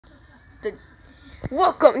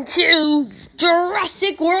Welcome to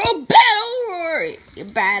Jurassic World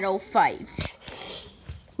battle fights.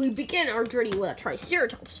 We begin our journey with a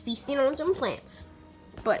Triceratops feasting on some plants.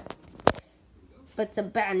 But some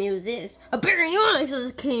bad news is a Baryonyx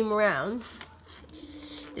just came around.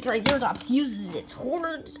 The Triceratops uses its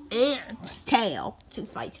horns and tail to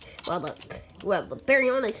fight, while the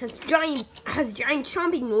Baryonyx has giant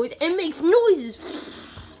chomping noise and makes noises.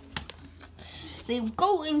 They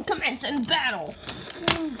go and commence in battle.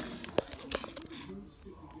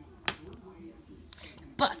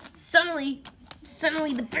 But suddenly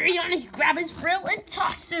the Baryonyx grabs his frill and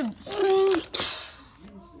tosses him.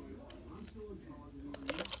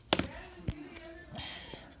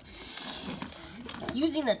 It's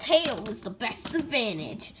using the tail is the best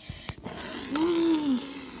advantage.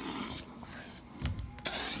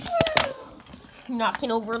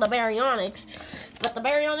 Knocking over the Baryonyx, but the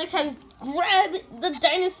Baryonyx has grabbed the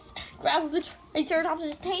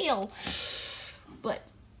Triceratops' tail. But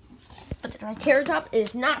the Triceratops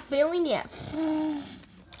is not failing yet.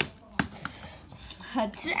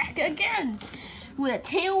 Attack again with a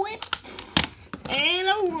tail whip and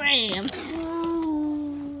a ram.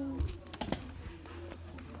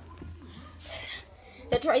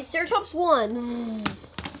 The Triceratops won.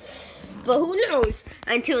 But who knows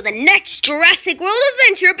until the next Jurassic World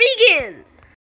adventure begins.